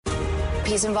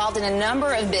He's involved in a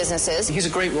number of businesses. He's a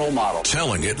great role model.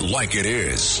 Telling it like it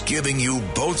is, giving you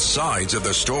both sides of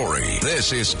the story.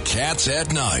 This is Cats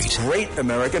at Night. Great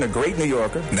American, a great New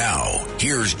Yorker. Now,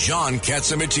 here's John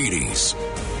Catsimatidis.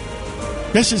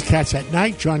 This is Cats at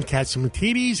Night, John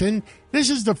Catsimatidis, and this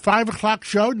is the 5 o'clock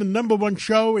show, the number one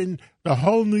show in the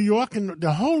whole New York and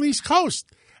the whole East Coast.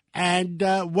 And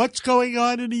what's going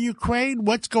on in the Ukraine?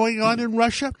 What's going on in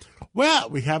Russia? Well,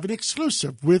 we have an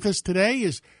exclusive. With us today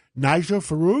is Nigel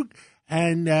Farooq,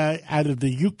 and out of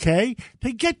the UK,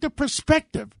 to get the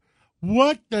perspective.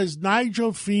 What does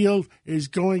Nigel feel is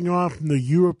going on from the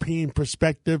European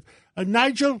perspective?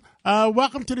 Nigel,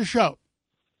 welcome to the show.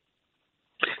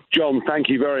 John, thank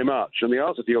you very much. And the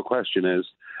answer to your question is,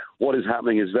 what is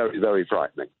happening is very, very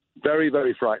frightening. Very,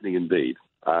 very frightening indeed.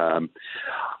 I'd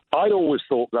always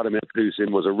thought Vladimir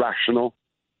Putin was a rational,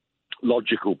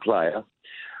 logical player.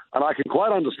 And I can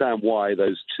quite understand why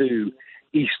those two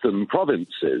eastern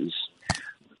provinces,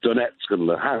 Donetsk and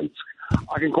Luhansk,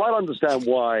 I can quite understand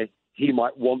why he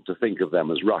might want to think of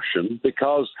them as Russian,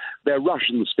 because they're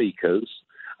Russian speakers.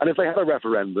 And if they had a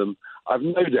referendum, I've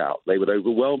no doubt they would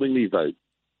overwhelmingly vote,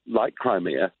 like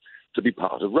Crimea, to be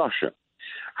part of Russia.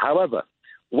 However,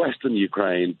 Western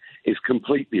Ukraine is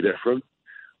completely different.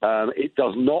 It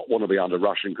does not want to be under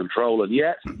Russian control, and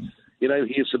yet, he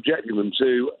is subjecting them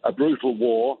to a brutal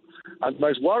war, and the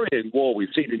most worrying war we've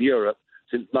seen in Europe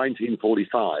since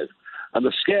 1945. And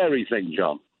the scary thing,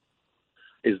 John,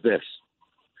 is this.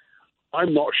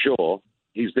 I'm not sure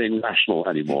he's being rational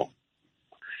anymore.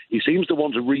 He seems to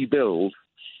want to rebuild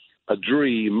a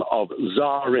dream of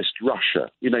Tsarist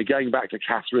Russia, going back to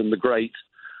Catherine the Great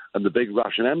and the big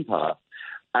Russian Empire.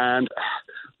 And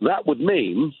that would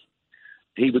mean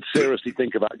he would seriously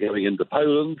think about going into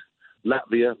Poland,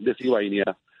 Latvia,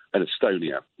 Lithuania, and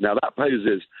Estonia. Now, that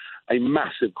poses a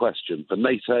massive question for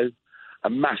NATO, a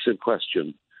massive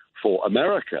question for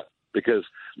America, because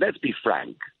let's be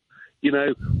frank,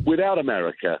 without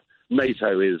America,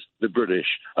 NATO is the British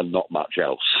and not much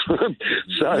else.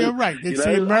 So you're right. It's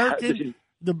the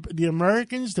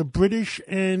Americans, the British,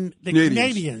 and the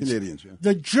Canadians. Yeah.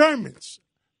 The Germans.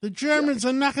 The Germans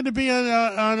are not going to be on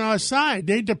our side.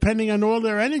 They're depending on all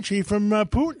their energy from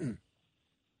Putin.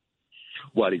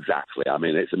 Well, exactly. I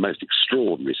mean, it's the most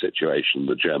extraordinary situation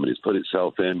that Germany's put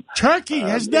itself in. Turkey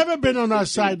has never been on our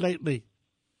side lately.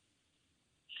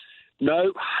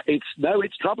 No,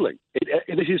 it's troubling.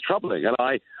 This is troubling, and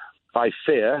I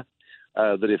fear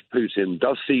that if Putin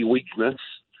does see weakness,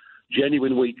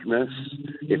 genuine weakness,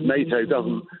 if NATO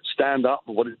doesn't stand up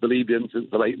for what it's believed in since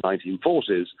the late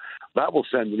 1940s, that will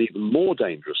send an even more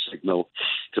dangerous signal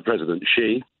to President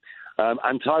Xi.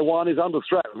 And Taiwan is under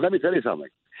threat. Let me tell you something.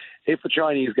 If the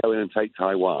Chinese go in and take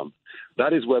Taiwan,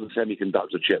 that is where the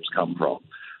semiconductor chips come from.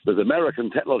 There's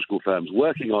American technological firms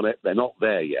working on it. They're not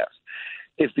there yet.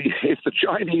 If the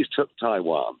Chinese took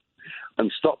Taiwan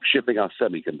and stopped shipping us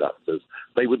semiconductors,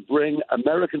 they would bring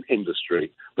American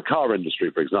industry, the car industry,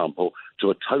 for example,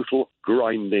 to a total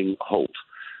grinding halt.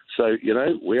 So,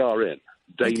 we are in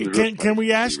dangerous. Can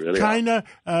we ask really China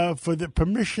for the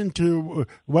permission to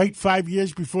wait 5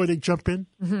 years before they jump in?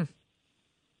 Mm-hmm.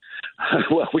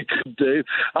 Well, we could do.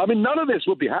 I mean, none of this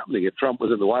would be happening if Trump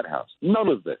was in the White House. None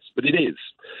of this. But it is.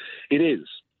 It is.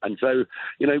 And so,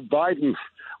 Biden,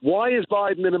 why is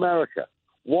Biden in America?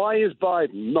 Why is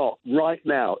Biden not right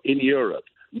now in Europe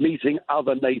meeting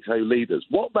other NATO leaders?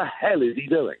 What the hell is he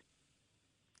doing?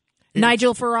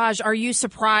 Nigel Farage, are you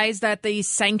surprised that the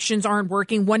sanctions aren't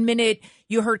working? 1 minute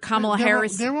you heard Kamala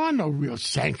Harris. There are no real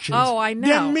sanctions. Oh, I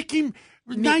know.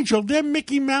 Nigel, they're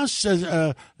Mickey Mouse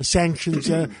sanctions.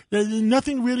 There's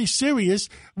nothing really serious.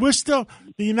 The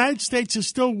United States is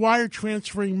still wire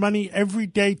transferring money every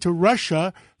day to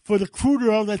Russia for the crude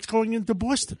oil that's going into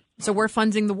Boston. So we're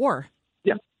funding the war.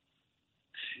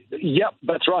 Yep,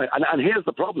 that's right. And here's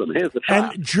the problem. Here's the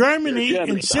trap. And Germany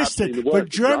insisted for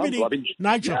Germany,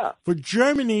 for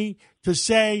Germany to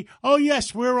say, "Oh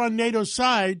yes, we're on NATO's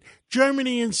side."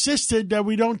 Germany insisted that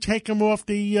we don't take them off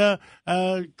the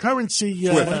currency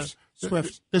the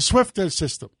SWIFT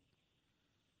system.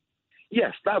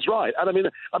 Yes, that's right. And I mean,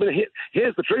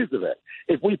 here's the truth of it.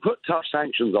 If we put tough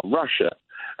sanctions on Russia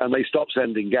and they stop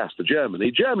sending gas to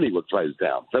Germany, Germany would close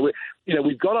down. So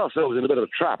we've got ourselves in a bit of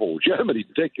a trap, or Germany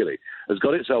particularly has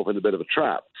got itself in a bit of a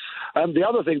trap. And the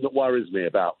other thing that worries me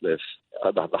about this,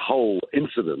 about the whole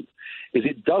incident, is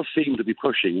it does seem to be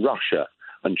pushing Russia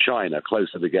and China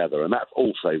closer together, and that's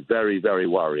also very, very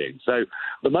worrying. So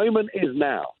the moment is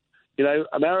now. Either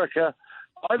America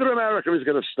is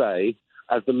going to stay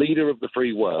as the leader of the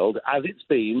free world, as it's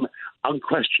been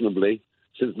unquestionably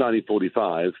since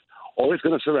 1945, or it's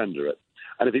going to surrender it.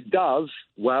 And if it does,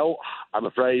 well, I'm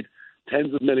afraid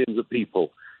tens of millions of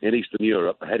people in Eastern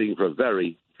Europe are heading for a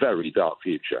very, very dark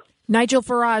future. Nigel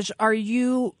Farage,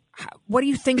 what do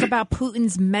you think about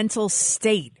Putin's mental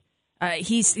state?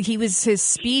 His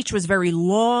speech was very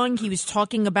long. He was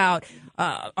talking about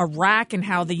Iraq and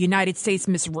how the United States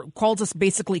called us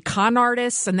basically con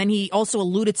artists. And then he also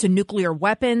alluded to nuclear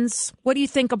weapons. What do you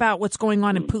think about what's going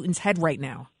on in Putin's head right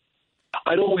now?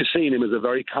 I'd always seen him as a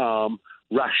very calm,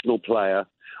 rational player.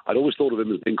 I'd always thought of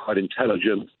him as being quite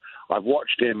intelligent. I've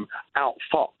watched him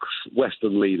outfox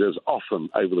Western leaders often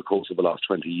over the course of the last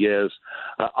 20 years.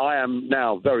 I am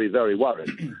now very, very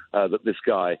worried that this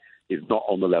guy is not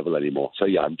on the level anymore. So,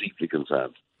 yeah, I'm deeply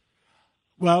concerned.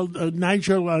 Well,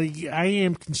 Nigel, I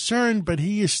am concerned, but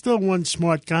he is still one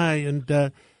smart guy, and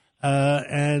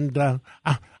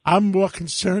I'm more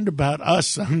concerned about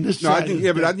us on this side.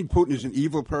 But I think Putin is an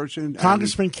evil person.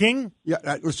 Congressman King? Yeah,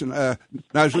 listen,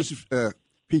 Nigel, this is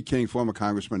Pete King, former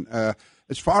congressman.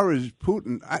 As far as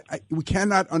Putin, we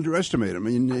cannot underestimate him.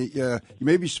 I mean, he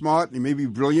may be smart, he may be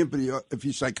brilliant, but if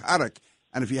he's psychotic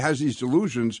and if he has these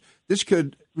delusions, this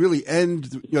could really end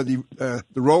the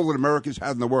role that America's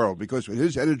had in the world, because with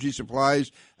his energy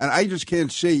supplies, and I just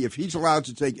can't see if he's allowed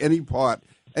to take any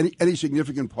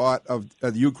significant part of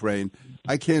the Ukraine.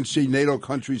 I can't see NATO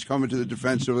countries coming to the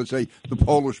defense of, let's say, the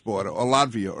Polish border or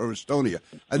Latvia or Estonia.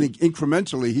 I think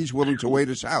incrementally he's willing to wait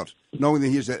us out, knowing that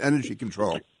he has that energy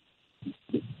control.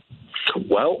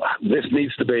 Well, this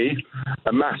needs to be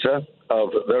a matter of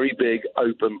very big,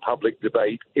 open public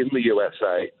debate in the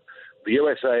USA. The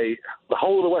USA, the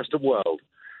whole of the Western world,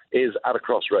 is at a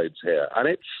crossroads here. And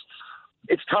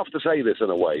it's tough to say this in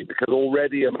a way, because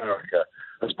already America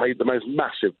has paid the most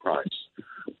massive price.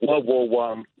 World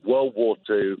War I, World War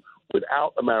II,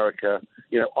 without America,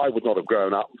 I would not have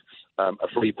grown up a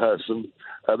free person.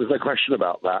 There's no question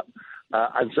about that.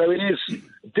 And so it is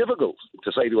difficult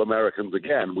to say to Americans,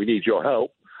 again, we need your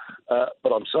help.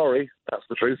 But I'm sorry, that's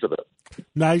the truth of it.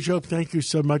 Nigel, thank you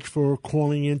so much for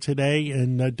calling in today,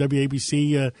 and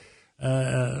WABC,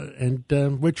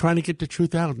 and we're trying to get the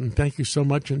truth out, and thank you so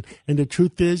much. And the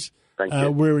truth is,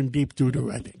 we're in deep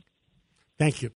doo-doo, I think. Thank you.